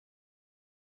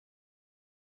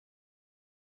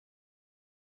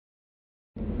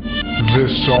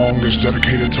This song is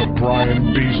dedicated to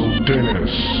Brian Beazle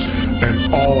Dennis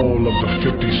and all of the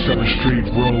 57th Street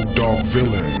Road Dog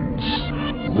villains.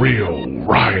 Real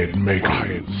riot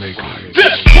makers.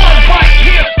 This one right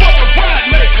here for the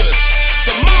riot makers,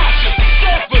 the marshals, the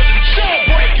surfers, and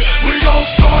jawbreakers. We gon'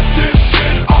 start this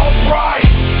shit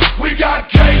alright. We got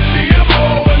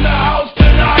KCMO in the house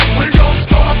tonight. We gon'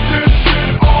 start this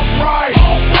shit alright.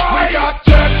 We got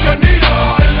Tech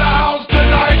Anita in the house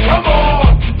tonight. Come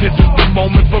on. This is the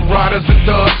moment for riders and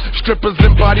thugs, strippers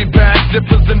and body bags,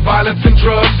 zippers and violence and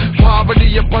drugs.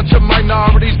 Poverty, a bunch of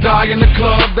minorities die in the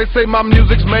club. They say my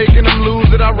music's making them lose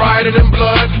it, I write it in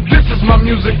blood. This is my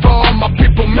music for all my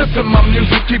people missing my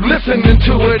music. Keep listening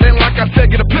to it, and like I said,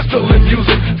 get a pistol and use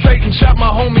it. Satan shot my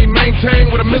homie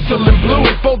Maintain with a missile and blew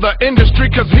it for the industry,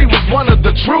 cause he was one of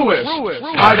the truest.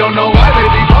 I don't know why they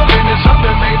be bumping, it's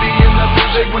something maybe in the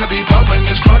music. When it be bumping,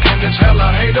 it's crunking, it's hella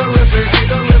haterific.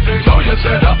 So you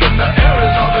set up in the air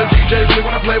is all the DJs really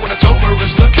wanna play. When it's over,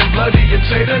 it's looking bloody and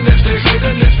satanistic.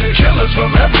 Killers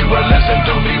from everywhere listen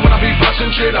to me when I be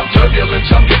busting shit. I'm turbulent,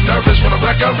 some get nervous when I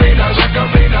wreck arenas.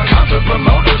 Concert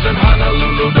promoters in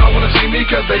Honolulu don't wanna see me,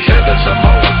 cause they said that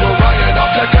Samoans will riot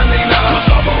off Tech Anita. Cause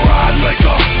I'm a ride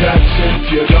maker. That's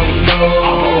if you don't know.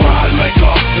 I'm a ride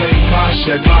maker. They mosh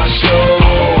at my show.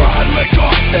 I'm a ride maker.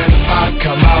 And I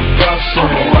come out bustin'.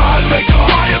 I'm a ride maker.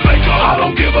 Riot maker. I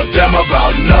don't give a damn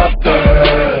about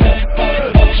nothing.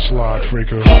 Slide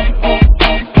freaker,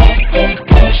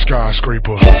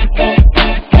 skyscraper,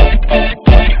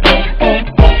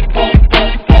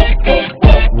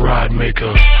 ride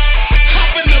maker.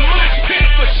 Hop in the mosh pit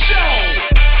for show.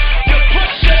 You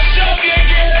push your show, you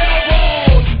get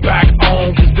elbowed. Back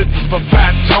on, cause this is for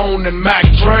Fat Tone and Mac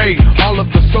Dre. All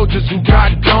of the soldiers who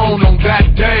got gone on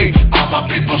that day. All my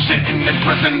people sitting in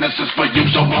prison, this is for you,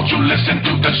 so won't you listen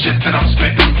to the shit that I'm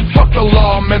spitting? Fuck the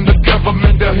law, man, the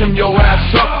government, they'll hem your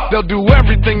ass up. They'll do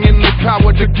everything in their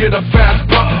power to get a fast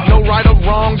buck. No right or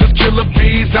wrong, just killer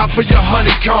bees out for your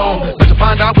honeycomb. But you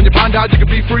find out, when you find out, you can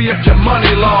be free if your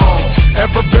money long.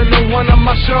 Ever been to one of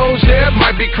my shows? Yeah, it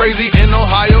might be crazy. In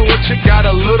Ohio, what you got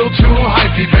a little too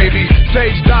hypey, baby.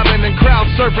 Stage diving and crowd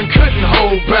surfing couldn't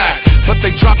hold back. But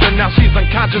they dropped her, now she's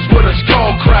unconscious with a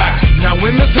skull crack. Now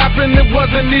when this happened, it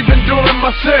wasn't even during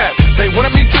my set. They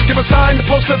wanted me to give a sign to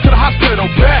post up to the hospital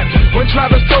bed. When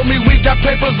Travis told me we got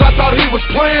papers, I thought he was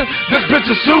playing. This bitch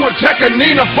is suing Tech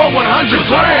Anita for 100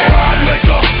 grand. Ride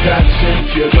maker. That's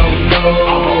if you don't know.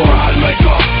 I'm a ride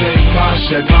maker. They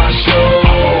mosh at my show.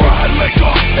 I'm a ride maker.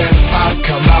 And I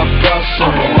come out bustin'.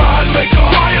 I'm a ride maker.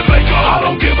 Riot maker. I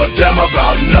don't give a damn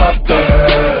about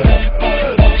nothing.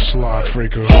 Slide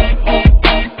freaker,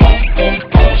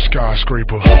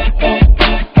 skyscraper,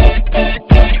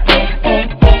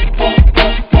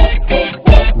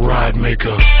 ride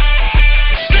maker.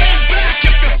 Stand back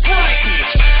if you're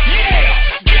frightened. Yeah,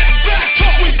 get back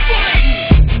cause we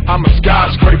fighting. I'm a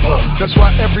skyscraper, that's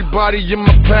why everybody in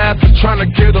my path is trying to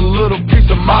get a little piece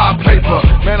of my paper.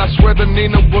 Man, I swear that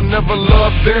Nina will never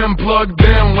love them. Plug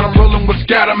them when I'm rolling with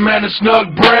Scatterman and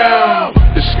Snug Brown.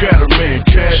 It's Scatterman,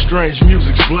 Cash Strange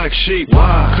Music's Black Sheep.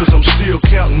 Why? Cause I'm still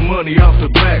counting money off the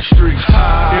back streets.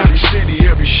 Every city,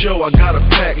 every show, I got a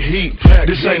pack heat.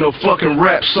 This ain't no fucking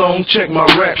rap song, check my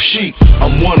rap sheet.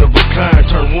 I'm one of a kind,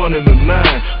 turn 1 into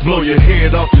 9. Blow your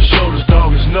head off your shoulders,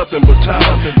 dog, it's nothing but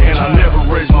time. And I never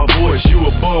raise my voice, you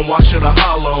a bum, why should I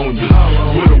holler on you?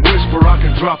 With a whisper, I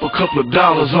can drop a couple of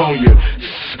dollars on you.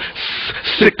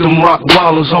 Stick them rock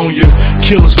ballers on you.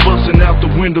 Killers busting out the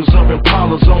windows of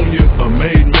Impalas on you. A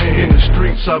made man in the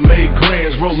streets, I made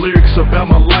grands. Wrote lyrics about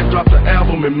my life, dropped the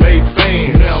album and made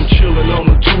fans. Now I'm chilling on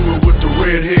the tour with the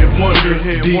Redhead Wonder.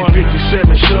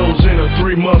 D57 shows in a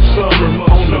 3-month summer.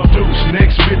 On the deuce,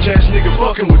 next bitch ass nigga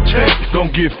fucking with Tech. Don't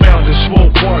get found in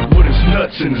Swole Park with his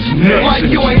nuts in his neck. Like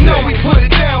you ain't know we put it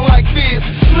down like this.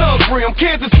 Snug Brim,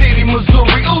 Kansas City,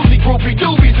 Missouri. Uzi, groupie,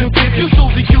 doobies, and pips. You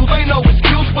Susie Q's, ain't no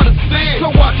excuse for the sin. So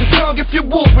watch your tongue if you're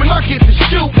whooping. I get to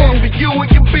shoot one for you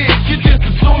and your bitch. You just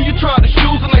assume you try the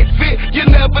shoes and they fit. You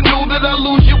never knew that I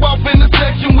lose you off in the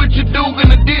section with your dude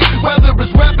in the ditch. Whether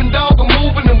it's rapping, dog, or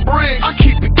moving them bricks. I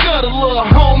keep it gutter, little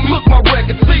homie. Look my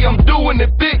record, see I'm doing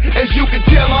it thick. As you can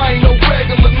tell, I ain't no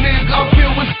regular nigga. I'm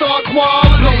filled with star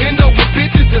quality. Don't end up with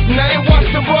bitches that's name. Watch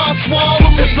the rock swallow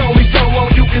me. It's only so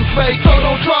long you can fake, so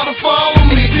don't try to follow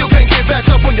me. If you can't get back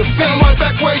up on your feet, right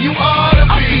back where you ought to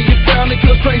be. I see you down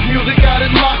because Strange Music got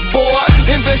it locked, boy.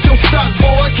 Invest your stock,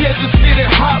 boy. Kansas City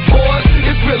hot, boy.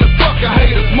 It's really fuck a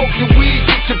hater. Smoke your weed,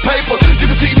 get your paper. You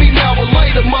can see me now or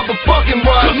later, motherfucking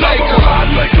ride maker. I'm a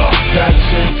ride maker. That's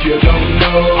if you don't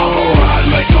know. I'm a ride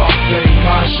maker. They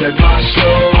mosh at my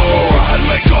show. I'm a ride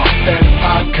maker. And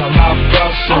I come out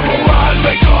bustin'. I'm a ride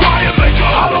maker. Riot maker.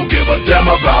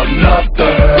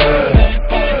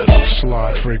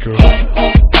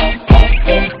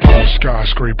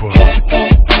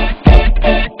 skyscraper.